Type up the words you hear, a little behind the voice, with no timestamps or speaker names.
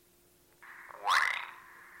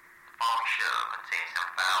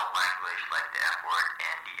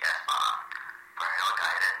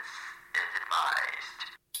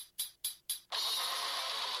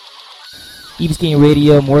Ibis King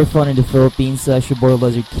Radio, more fun in the Philippines. It's your boy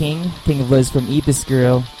Lizard King, King of Liz from Ibis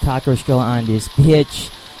Girl, Cockroach Girl on this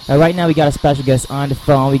bitch. Right now we got a special guest on the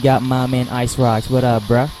phone. We got my man Ice Rocks. What up,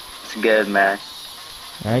 bruh? It's good, man.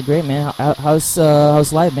 All right, great, man. How's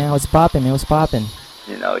life, man? What's poppin', man? What's poppin'?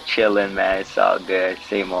 You know, chilling, man. It's all good.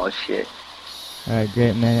 Same old shit. All right,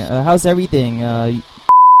 great, man. How's everything?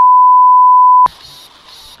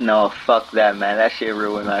 No, fuck that, man. That shit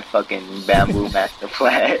ruined my fucking bamboo master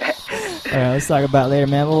plan. Alright, let's talk about it later,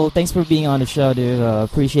 man. Well, thanks for being on the show, dude.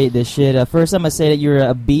 Appreciate this shit. First, I'm gonna say that you're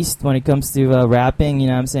a beast when it comes to rapping. You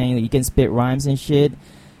know what I'm saying? You can spit rhymes and shit.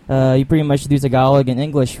 You pretty much do Tagalog and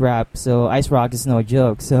English rap, so Ice Rock is no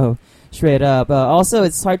joke. So, straight up. Also,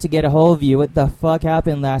 it's hard to get a hold of you. What the fuck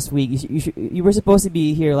happened last week? You were supposed to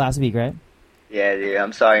be here last week, right? Yeah, dude,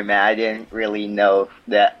 I'm sorry, man. I didn't really know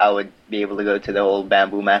that I would be able to go to the whole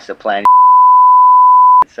bamboo master plan.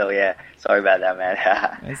 So, yeah, sorry about that,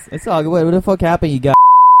 man. It's all good. What the fuck happened? You got...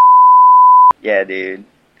 Yeah, dude.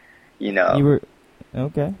 You know. You were...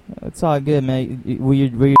 Okay. It's all good, man. Were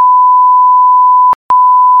you...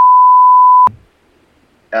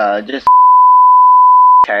 Just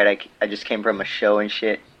tired. I just came from a show and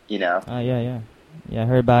shit, you know. Oh, yeah. Yeah, I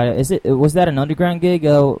heard about it. Was that an underground gig?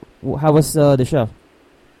 How was the show?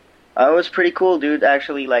 It was pretty cool, dude.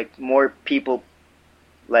 Actually, like, more people,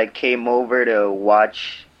 like, came over to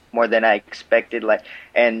watch more than I expected.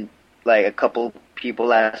 And a couple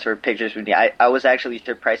people asked for pictures with me. I was actually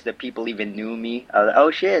surprised that people even knew me. I was like,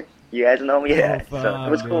 oh, shit, you guys know me? Yeah. Oh, so it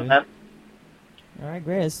was cool, man. All right,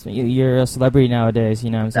 great. You're a celebrity nowadays,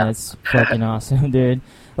 you know what I'm saying? It's fucking awesome, dude.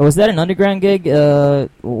 Was that an underground gig?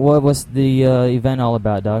 What was the event all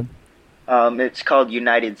about, dog? It's called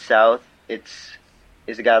United South. It's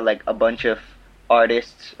got like a bunch of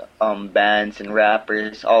artists, bands and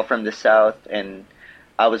rappers all from the South, and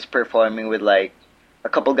I was performing with like a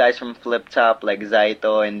couple guys from Flip Top, like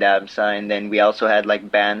Zaito and Dabsa, and then we also had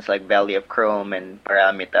like bands like Valley of Chrome and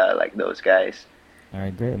Paramita, like those guys. All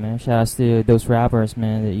right, great, man. Shout out to those rappers,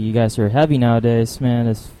 man. You guys are heavy nowadays, man.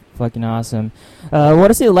 That's fucking awesome. What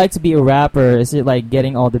is it like to be a rapper? Is it like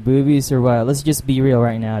getting all the boobies or what? Let's just be real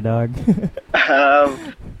right now, dog.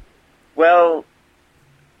 Well,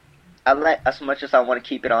 as much as I want to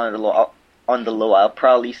keep it on the low, I'll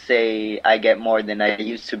probably say I get more than I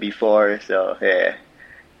used to before. So yeah.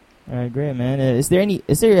 All right, great, man. Is there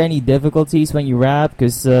any difficulties when you rap?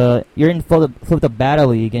 Because you're in Flip Battle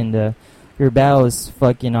League and your battle is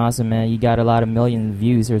fucking awesome, man. You got a lot of million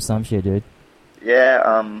views or some shit, dude.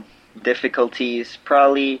 Yeah, difficulties,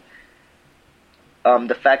 probably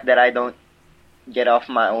the fact that I don't get off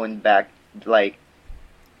my own back. Like,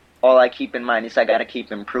 all I keep in mind is I gotta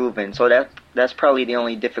keep improving. So that's probably the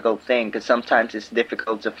only difficult thing, because sometimes it's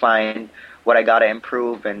difficult to find what I gotta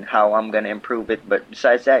improve and how I'm gonna improve it. But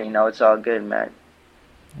besides that, you know, it's all good, man.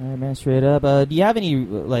 All right, man, straight up. Do you have any,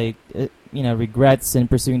 regrets in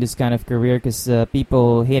pursuing this kind of career? Because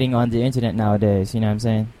people hating on the internet nowadays, you know what I'm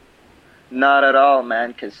saying? Not at all,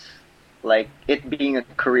 man, because, like, it being a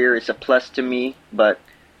career is a plus to me, but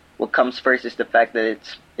what comes first is the fact that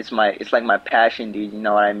it's like my passion, dude, you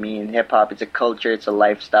know what I mean? Hip-hop, it's a culture, it's a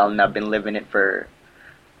lifestyle, and I've been living it for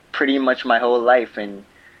pretty much my whole life, and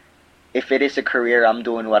if it is a career, I'm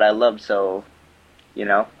doing what I love, so, you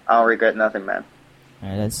know, I don't regret nothing, man. All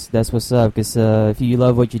right, that's what's up, because if you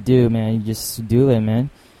love what you do, man, you just do it, man.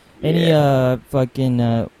 Any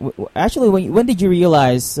actually, when did you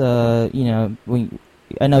realize, when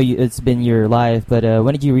I know it's been your life, but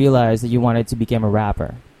when did you realize that you wanted to become a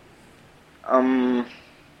rapper?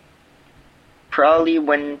 Probably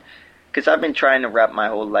because I've been trying to rap my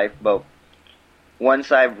whole life, but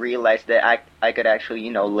once I've realized that I could actually,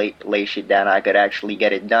 you know, lay shit down, I could actually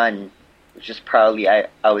get it done, which is probably, I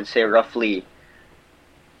would say roughly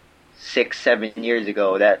 6-7 years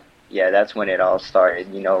ago. That's when it all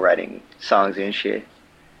started, you know, writing songs and shit.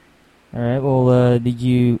 All right, well, did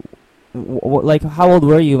you, how old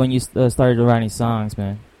were you when you started writing songs,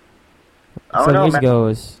 man? I don't know, years man. ago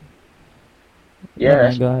was... Yeah,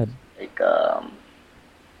 man, go ahead. Like,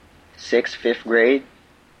 6th, 5th grade.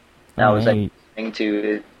 I was, like, listening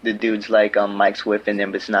to the dudes like Mike Swift and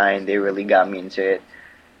Nimbus 9. They really got me into it.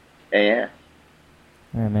 And, yeah.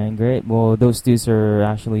 All right, man, great. Well, those dudes are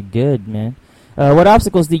actually good, man. What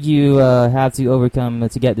obstacles did you have to overcome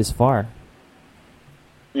to get this far?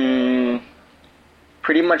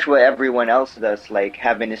 Pretty much what everyone else does, like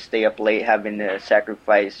having to stay up late, having to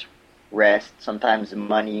sacrifice rest, sometimes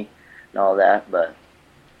money and all that, but,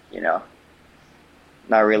 you know,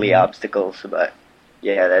 not really obstacles, but,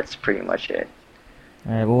 yeah, that's pretty much it.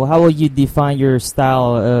 All right, well, how will you define your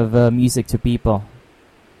style of music to people?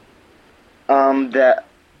 That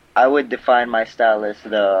I would define my style as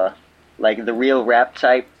the real rap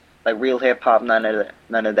type, like real hip hop, none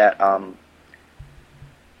of that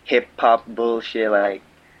hip hop bullshit, like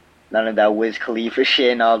none of that Wiz Khalifa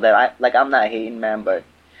shit and all that. I'm not hating, man, but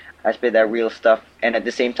I spit that real stuff, and at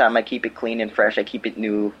the same time I keep it clean and fresh. I keep it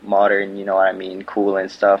new, modern, you know what I mean, cool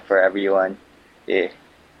and stuff for everyone. Yeah.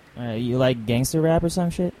 You like gangster rap or some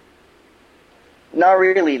shit? Not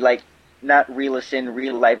really, like not real as in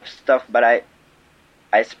real life stuff, but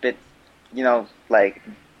I spit, you know, like,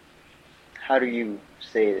 how do you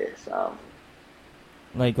say this?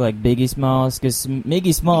 Like Biggie Smalls, because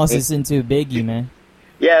Biggie Smalls is into Biggie, man.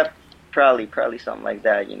 Yeah, probably something like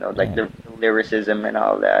that. You know, like the lyricism and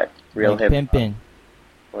all that, real like hip. Pimpin'.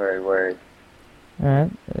 Word. All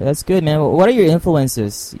right, that's good, man. What are your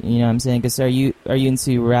influences? You know what I'm saying? Because are you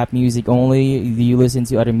into rap music only? Do you listen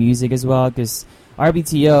to other music as well? Because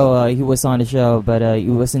RBTO, he was on the show, but he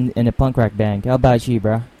wasn't in a punk rock band. How about you,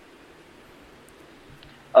 bro?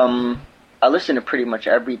 I listen to pretty much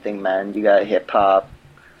everything, man. You got hip hop,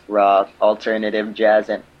 rock, alternative, jazz,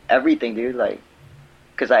 and everything, dude. Like,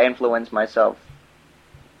 because I influence myself,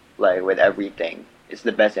 like, with everything. It's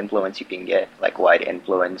the best influence you can get, like, wide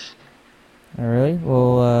influence. Oh, really?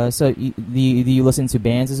 Well, so do you listen to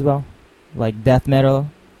bands as well? Like death metal?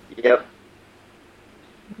 Yep.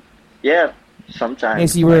 Yeah, sometimes.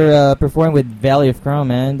 Yes, you were performing with Valley of Chrome,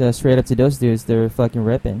 man. Straight up to those dudes, they're fucking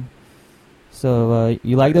ripping. So,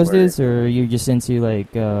 you like those dudes, or are you just into,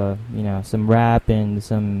 like, you know, some rap and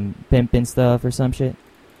some pimpin' stuff or some shit?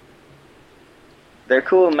 They're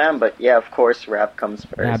cool, man, but yeah, of course, rap comes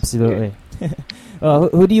first. Absolutely.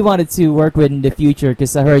 Who do you want to work with in the future?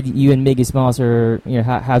 Because I heard you and Biggie Smalls are, you know,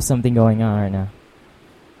 have something going on right now.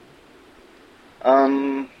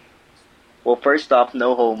 Well, first off,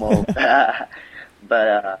 no homo.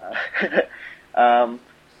 But,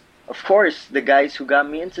 of course, the guys who got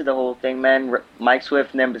me into the whole thing, man, Mike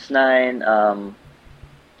Swift, Nimbus 9,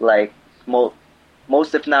 like,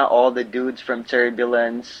 most if not all the dudes from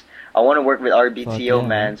Turbulence. I want to work with RBTO,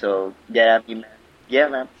 man, so get at me, man. Yeah,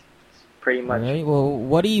 man, pretty much. Right. Well,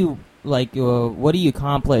 what do you, like, what do you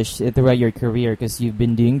accomplish throughout your career? Because you've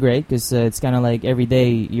been doing great, because it's kind of like every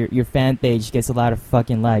day your fan page gets a lot of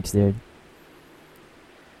fucking likes, dude.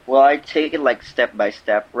 Well, I take it like step by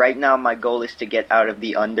step. Right now, my goal is to get out of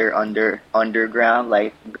the underground,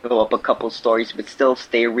 like go up a couple stories, but still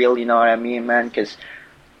stay real. You know what I mean, man? Because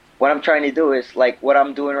what I'm trying to do is like what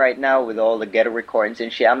I'm doing right now with all the ghetto recordings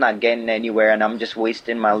and shit. I'm not getting anywhere, and I'm just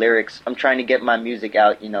wasting my lyrics. I'm trying to get my music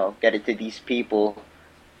out, you know, get it to these people,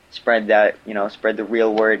 spread that, you know, spread the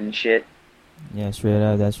real word and shit. Yeah, straight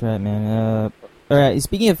up. That's right, man. All right.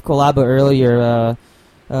 Speaking of collabo earlier,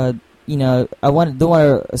 you know, don't want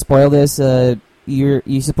to spoil this.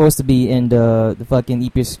 You're supposed to be in the fucking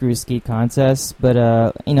EP Screw Skate contest, but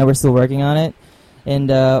you know, we're still working on it. And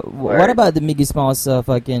what about the Biggie Smalls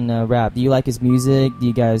fucking rap? Do you like his music? Do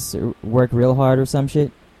you guys work real hard or some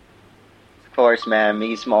shit? Of course, man.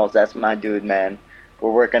 Biggie Smalls, that's my dude, man.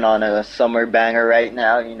 We're working on a summer banger right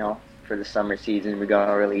now, you know, for the summer season. We're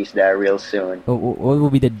gonna release that real soon. What will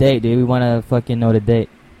be the date, dude? We want to fucking know the date.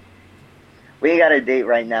 We ain't got a date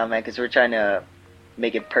right now, man, because we're trying to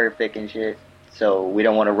make it perfect and shit. So we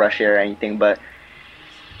don't want to rush it or anything, but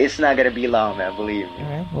it's not going to be long, man, believe me. All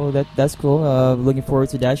right, well, that's cool. Looking forward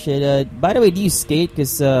to that shit. By the way, do you skate?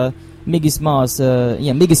 Because Biggie Smalls,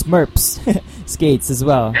 Biggie Smurps skates as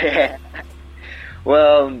well.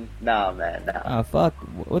 Well, nah, man, nah. Oh, fuck.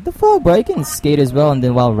 What the fuck, bro? You can skate as well and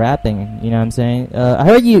then while rapping, you know what I'm saying? I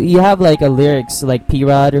heard you have, like, a lyrics, like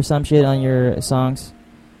P-Rod or some shit on your songs.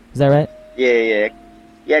 Is that right? Yeah,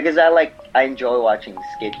 because I enjoy watching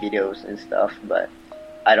skate videos and stuff, but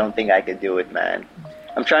I don't think I could do it, man.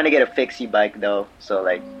 I'm trying to get a fixie bike though, so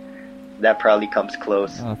like that probably comes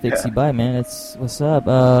close. Oh, fixie bike, man, that's what's up.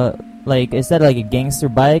 Like, is that like a gangster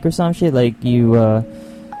bike or some shit? Like you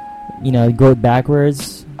know, go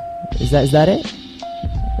backwards. Is that it?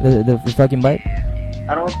 The fucking bike?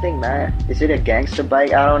 I don't think, man. Is it a gangster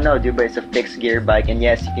bike? I don't know, dude, but it's a fixed gear bike, and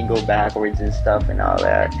yes, you can go backwards and stuff and all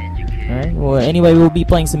that. Alright, well, anyway, we'll be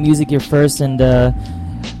playing some music here first, and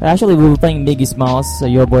actually, we'll be playing Biggie Smalls,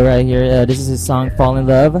 your boy right here. This is his song, Fall in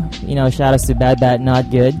Love. You know, shout outs to Bad Bad Not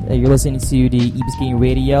Good. You're listening to the Ebisking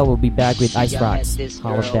Radio. We'll be back with Ice Rocks.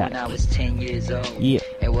 How was that? I was 10 years old. Yeah.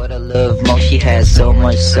 And what I love most, she has so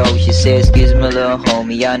much soul. She says, excuse me, little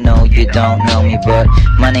homie, I know you don't know me, but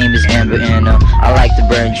my name is Amber, and I like to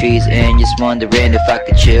burn trees, and just wondering if I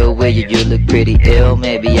could chill with you. You look pretty ill,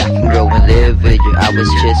 maybe I can grow and live with you. I was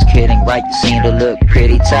just kidding, right? You seem to look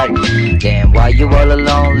pretty tight. Damn, why you all alone?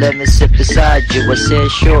 alone, let me sit beside you. I said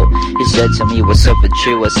sure. He said to me, what's up with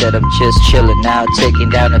you? I said I'm just chilling out, taking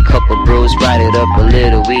down a couple brews, grinded up a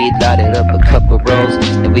little weed, lighted up a couple rolls,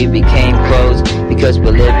 and we became close because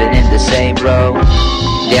we're living in the same row.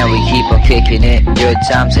 Then we keep on kicking it, good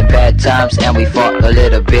times and bad times, and we fought a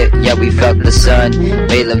little bit. Yeah, we felt the sun,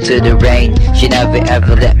 made love to the rain. She never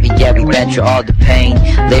ever let me, yeah, we went through all the pain.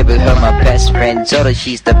 Labeled her my best friend, told her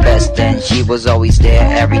she's the best, and she was always there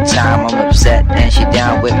every time I'm upset. And she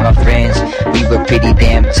down with my friends, we were pretty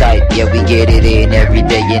damn tight. Yeah, we get it in every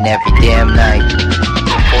day and every damn night. 45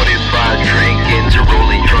 drinking to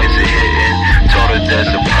rolling joints and hitting. Told her there's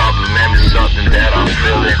a problem and it's something that I'm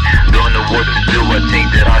feeling. Don't know what to do, I think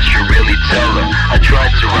that I should really tell her. I tried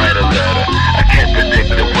to write a letter, I can't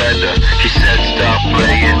predict the weather. She said stop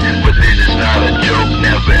playing, but this is not a joke.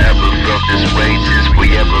 Never ever felt this way since we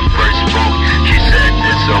ever first spoke. She said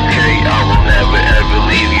it's okay, I will never ever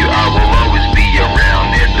leave you. I will always be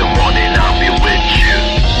around, in the morning I'll be with you.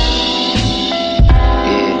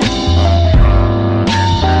 Yeah,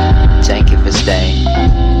 thank you for staying.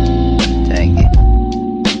 Thank you.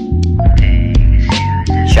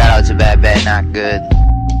 Shout out to Bad Bad Not Good.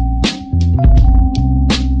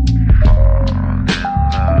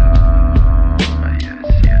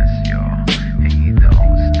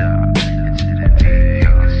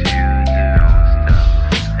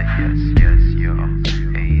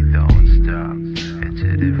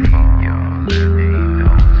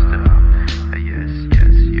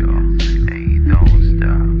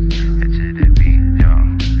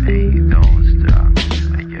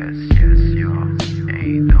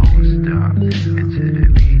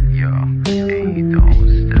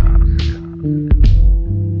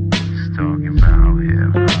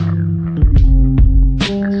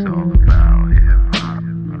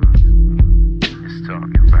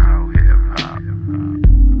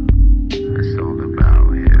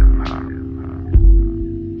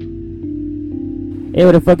 Hey,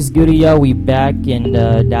 what the fuck is good, yo? We back, and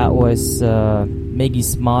that was Miggy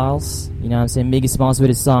Smalls. You know what I'm saying? Miggy Smalls with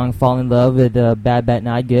his song Fall in Love with Bad Bad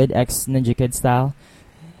Not Good, ex Ninja Kid style.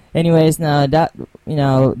 Anyways, now that, you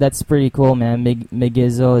know, that's pretty cool, man.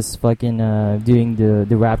 Migizzo is fucking doing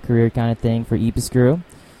the rap career kind of thing for Epis Crew.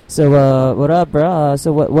 So, what up, bro?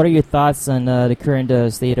 So, what are your thoughts on the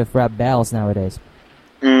current state of rap battles nowadays?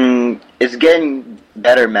 It's getting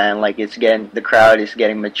better, man. Like, the crowd is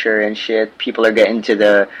getting mature and shit. People are getting to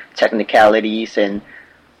the technicalities, and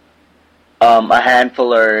a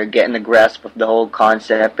handful are getting the grasp of the whole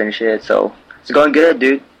concept and shit. So it's going good,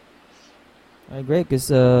 dude. Great,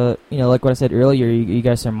 because you know, like what I said earlier, you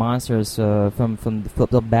guys are monsters from the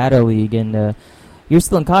Flip Battle League, and you're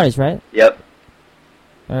still in college, right? Yep.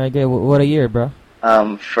 All right, good. What a year, bro.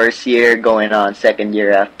 First year going on second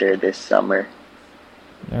year after this summer.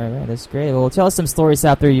 All right, that's great. Well, tell us some stories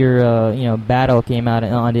after your you know, battle came out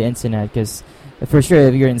on the internet, because for sure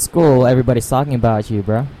if you're in school, everybody's talking about you,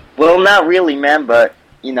 bro. Well, not really, man, but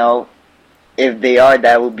you know, if they are,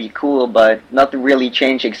 that would be cool. But nothing really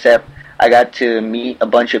changed except I got to meet a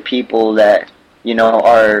bunch of people that, you know,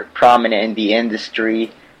 are prominent in the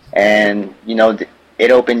industry, and you know,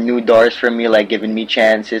 it opened new doors for me, like giving me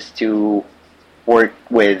chances to work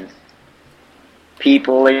with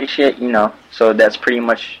people and shit, you know. So that's pretty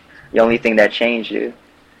much the only thing that changed, dude.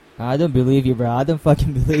 I don't believe you, bro. I don't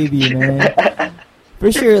fucking believe you, man.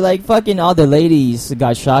 For sure, like, fucking all the ladies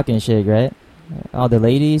got shocked and shit, right? All the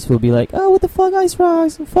ladies will be like, oh, what the fuck, Ice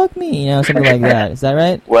Rocks? Fuck me, you know, something like that. Is that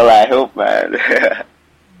right? Well, I hope, man.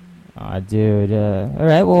 Aw, dude.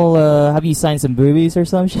 Alright, well, have you signed some boobies or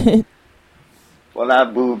some shit? Well,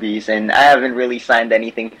 not boobies, and I haven't really signed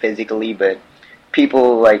anything physically, but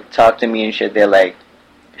people, like, talk to me and shit. They're like,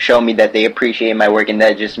 show me that they appreciate my work, and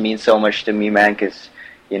that just means so much to me, man, because,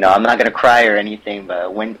 you know, I'm not gonna cry or anything,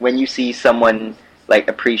 but when you see someone, like,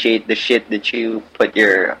 appreciate the shit that you put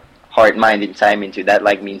your heart, mind, and time into, that,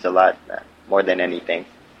 like, means a lot, man, more than anything.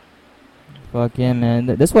 Fuck yeah, man.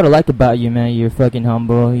 That's what I like about you, man. You're fucking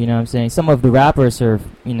humble, you know what I'm saying? Some of the rappers are,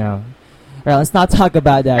 you know... Alright, let's not talk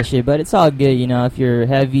about that shit, but it's all good, you know. If you're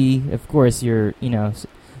heavy, of course, you're, you know,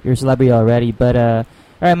 you're a celebrity already, but, alright,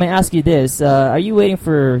 I'm gonna ask you this. Are you waiting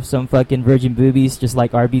for some fucking virgin boobies just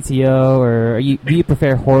like RBTO, or do you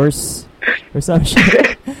prefer horse or some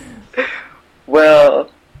shit? Well,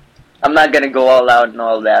 I'm not gonna go all out and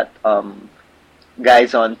all that.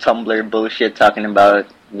 Guys on Tumblr bullshit talking about,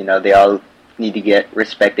 you know, they all need to get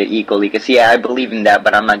respected equally. Because, yeah, I believe in that,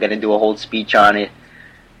 but I'm not gonna do a whole speech on it.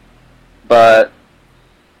 But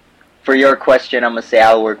for your question, I'm gonna say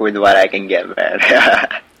I'll work with what I can get, man.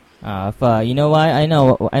 Fuck. You know why? I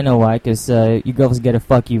know why. Because you girls gotta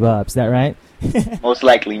fuck you up. Is that right? Most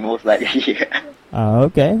likely, yeah.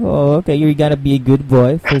 Okay. Well, okay. You gotta be a good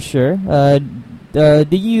boy for sure. Do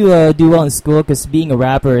you do well in school? Because being a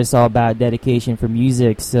rapper is all about dedication for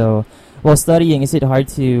music. So, while studying, is it hard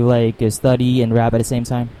to like study and rap at the same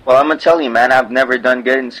time? Well, I'm gonna tell you, man, I've never done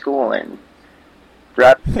good in school, and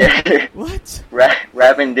rap, What?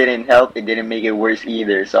 rapping didn't help. It didn't make it worse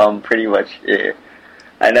either. So I'm pretty much, yeah,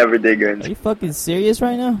 I never did good in Are you school. fucking serious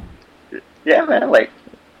right now? Yeah, man, like,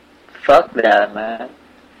 fuck that, man.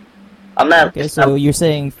 I'm not. Okay, so you're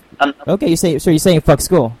saying I'm, okay. You're saying fuck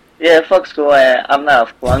school. yeah, fuck school. I'm not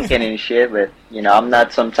flunking and shit, but you know, I'm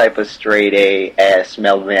not some type of straight A ass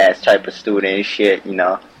Melvin ass type of student and shit. You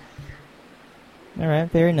know. All right,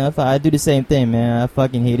 fair enough. I do the same thing, man. I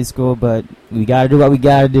fucking hated school, but we gotta do what we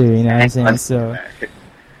gotta do. You know what I'm saying? So,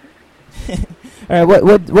 all right.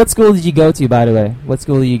 What school did you go to, by the way? What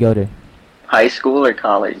school did you go to? High school or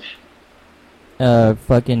college?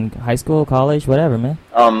 Fucking high school, college, whatever, man.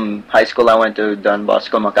 High school I went to Don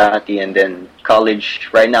Bosco Makati, and then college.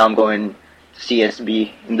 Right now I'm going to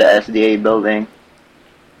CSB in the SDA building.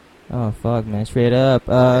 Oh fuck, man, straight up.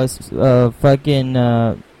 Fucking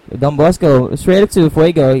Don Bosco, straight up to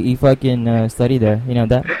Fuego. You fucking study there. You know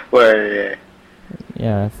that? Where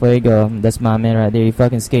Yeah, Fuego. That's my man right there. He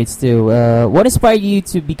fucking skates too. What inspired you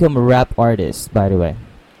to become a rap artist, by the way?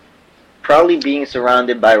 probably being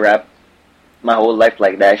surrounded by rap my whole life,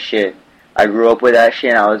 like that shit. I grew up with that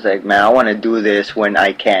shit, and I was like, man, I want to do this when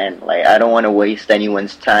I can. Like, I don't want to waste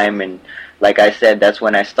anyone's time. And like I said, that's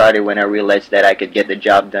when I started, when I realized that I could get the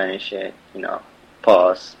job done and shit. You know,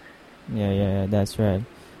 pause. Yeah, that's right.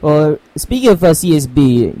 Well, speaking of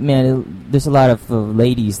CSB, man, there's a lot of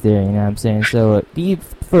ladies there, you know what I'm saying? So, can you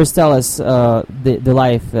first tell us the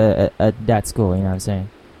life at that school, you know what I'm saying?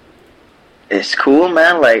 It's cool,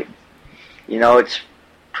 man. Like, you know, it's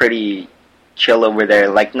pretty chill over there.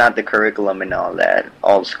 Like, not the curriculum and all that.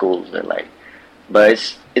 All schools are like, but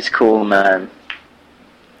it's cool, man.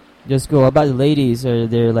 Just go about the ladies. Are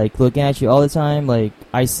they like looking at you all the time, like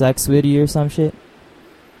I sex with you or some shit?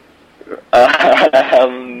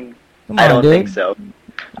 Come Come I on, don't dude. think so.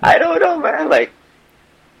 I don't know, man. Like,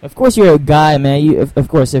 Of course, you're a guy, man. Of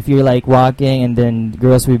course, if you're like walking and then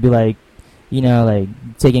girls would be like, you know, like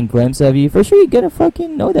taking glimpse of you, for sure you gotta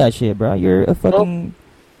fucking know that shit, bro. You're a fucking.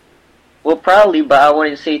 well, probably, but I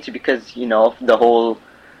wouldn't say it's because, you know, the whole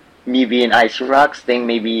me being Ice Rocks thing.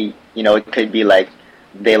 Maybe, you know, it could be like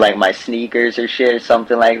they like my sneakers or shit or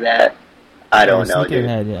something like that. I don't know, dude.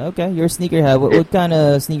 Sneakerhead. Yeah. Okay, you're a sneakerhead. What kind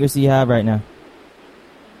of sneakers do you have right now?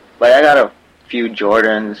 But I got a few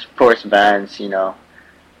Jordans, of course, Vans. You know,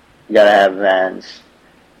 you gotta have Vans.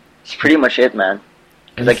 It's pretty much it, man.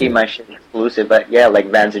 Because I keep my shit exclusive. But yeah, like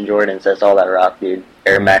Vans and Jordans, that's all I rock, dude.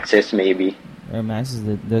 Air Maxes, maybe. Air Maxes,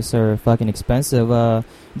 those are fucking expensive. Do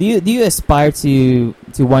you aspire to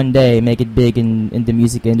one day make it big in the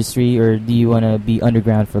music industry, or do you want to be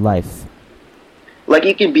underground for life? Like,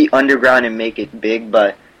 you can be underground and make it big,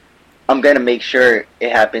 but I'm gonna make sure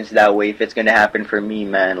it happens that way if it's gonna happen for me,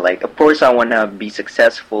 man. Like, of course I wanna be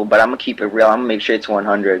successful, but I'm gonna keep it real. I'm gonna make sure it's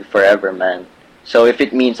 100 forever, man. So if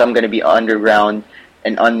it means I'm gonna be underground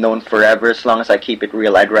and unknown forever, as long as I keep it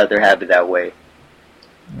real, I'd rather have it that way.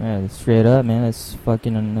 Yeah, straight up, man. That's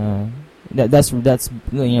fucking that's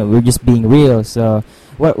you know, we're just being real. So,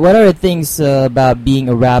 what are the things about being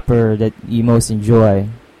a rapper that you most enjoy?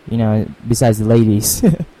 You know, besides the ladies.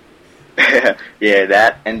 Yeah,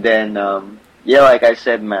 that. And then, yeah, like I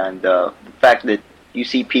said, man, the fact that you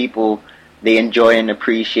see people, they enjoy and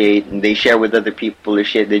appreciate, and they share with other people the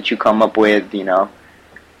shit that you come up with, you know.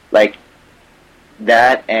 Like,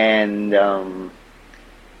 that, and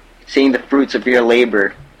seeing the fruits of your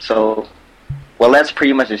labor. So, well, that's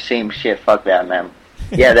pretty much the same shit. Fuck that, man.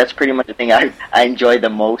 Yeah, that's pretty much the thing I enjoy the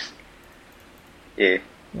most. Yeah.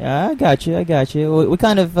 Yeah, I got you. What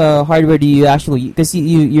kind of hardware do you actually? Because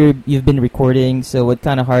you've been recording, so what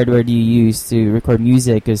kind of hardware do you use to record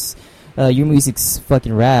music? Because your music's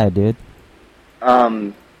fucking rad, dude.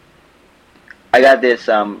 I got this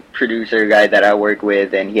producer guy that I work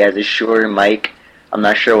with, and he has a Shure mic. I'm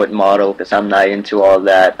not sure what model, because I'm not into all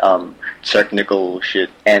that technical shit.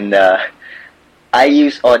 And I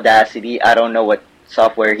use Audacity. I don't know what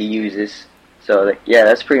software he uses. So like, yeah,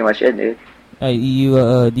 that's pretty much it, dude. Do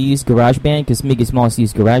you use GarageBand? Because Miggy Smalls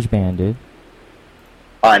use GarageBand, dude.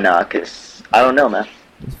 Oh, no, because I don't know, man.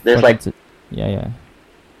 There's like yeah,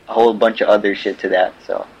 a whole bunch of other shit to that,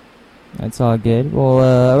 so. That's all good.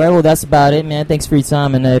 Well, alright, well, that's about it, man. Thanks for your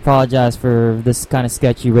time, and I apologize for this kind of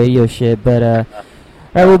sketchy radio shit, but, alright,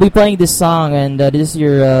 we'll be playing this song, and this is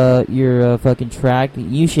your fucking track,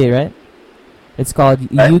 You Shit, right? It's called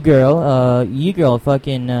You Girl. You Girl,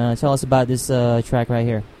 fucking, tell us about this track right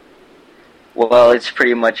here. Well, it's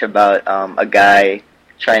pretty much about a guy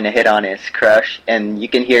trying to hit on his crush, and you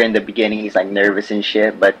can hear in the beginning he's like nervous and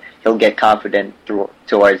shit, but he'll get confident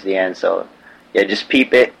towards the end. So yeah, just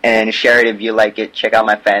peep it and share it if you like it. Check out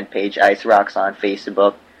my fan page, Ice Rocks, on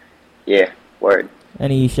Facebook. Yeah, word.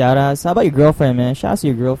 Any shout outs? How about your girlfriend, man? Shout outs to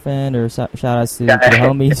your girlfriend, or shout outs to the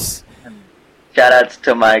homies. Shout outs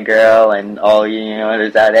to my girl and all you know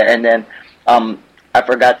there's out there. And then I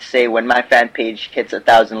forgot to say, when my fan page hits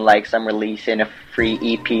 1,000 likes, I'm releasing a free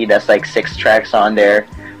EP that's like 6 tracks on there,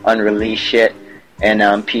 unreleased shit.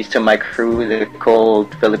 And peace to my crew, the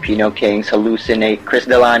Cold Filipino Kings, Hallucinate, Chris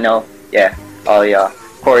Delano, yeah, all y'all.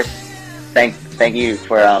 Of course, thank you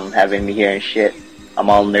for having me here and shit. I'm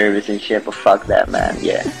all nervous and shit, but fuck that, man.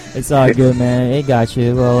 Yeah. It's all good, man. It got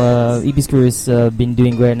you. Well, EB's crew has been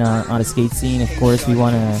doing great on the skate scene. Of course, we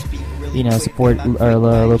want to, support our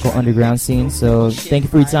local underground scene. So thank you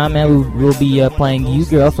for your time, man. We'll be playing You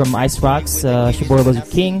Girl from Ice Rocks, Shabora Blizzard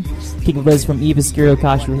King of Blizzard from EB's crew,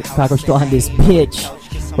 Cockroach on this bitch.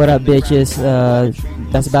 What up, bitches?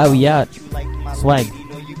 That's about we out. Swag.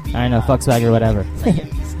 I don't know, fuck swag or whatever.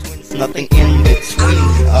 Nothing in between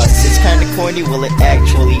us. It's kinda corny, well it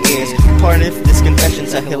actually is. Pardon if this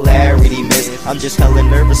confession's a hilarity miss. I'm just hella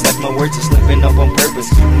nervous, like my words are slipping up on purpose.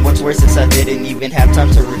 And what's worse is I didn't even have time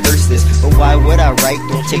to rehearse this. But why would I write?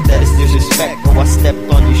 Don't take that as disrespect. Oh, I stepped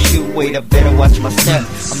on your shoe, wait, I better watch my step.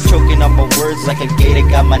 I'm choking up my words like a gator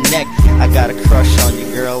got my neck. I got a crush on you,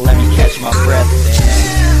 girl, let me catch my breath.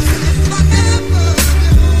 Damn.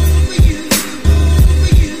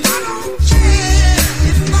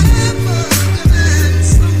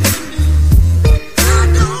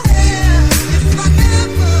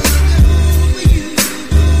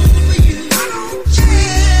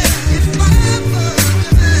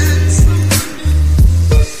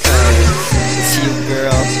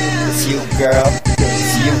 Girl, it's you, girl,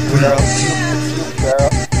 it's you, girl, it's you, girl,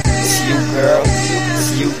 it's you, girl, it's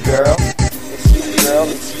you, girl, it's you,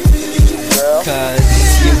 girl, 'cause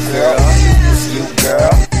it's you, girl, it's you,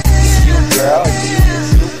 girl, it's you, girl, it's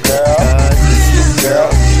you, girl, 'cause it's you, girl,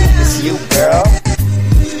 it's you, girl.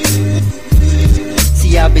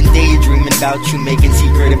 See, I've been daydreaming about you, making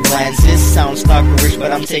secretive plans. This sounds stalkerish,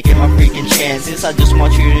 but I'm taking my freaking chances. I just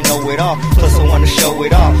want you to know it all, plus I wanna show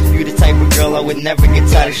it off. You the type of girl I would never get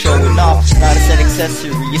tired of showing off. Not as an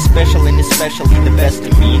accessory, you're special and especially the best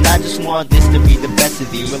of me. And I just want this to be the best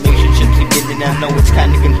of the relationships we get, and I know it's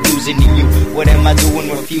kinda confusing to you. What am I doing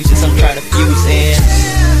with fuses? I'm trying to fuse in.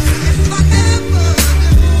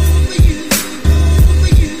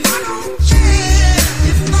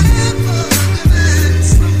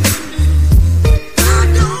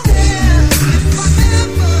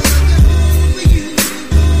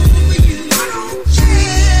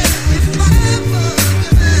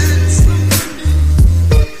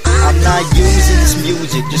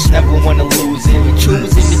 Just never wanna lose it. You're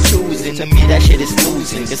choosing, to me that shit is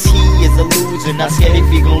losing. 'Cause he is a loser, not scared if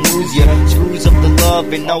he gon' lose ya. Screws up the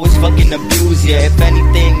love and always fucking abuse ya. If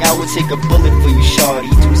anything, I would take a bullet for you,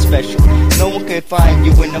 shawty. Too special, no one could find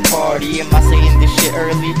you in the party. Am I saying this shit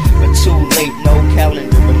early? But too late, no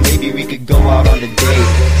calendar, but maybe we could go out on a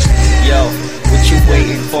date. Yo, what you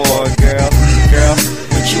waiting for, girl? Girl,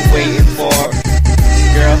 what you waiting for?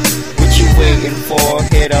 Girl, what you waiting for?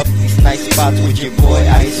 Hit up these nice spots with your boy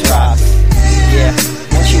Ice Rocks. Yeah,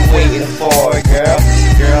 what you waiting for, girl?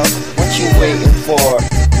 Girl, what you waiting for?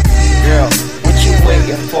 Girl, what you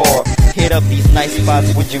waiting for? Hit up these nice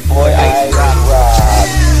spots with your boy Ice Rocks.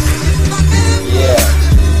 Yeah.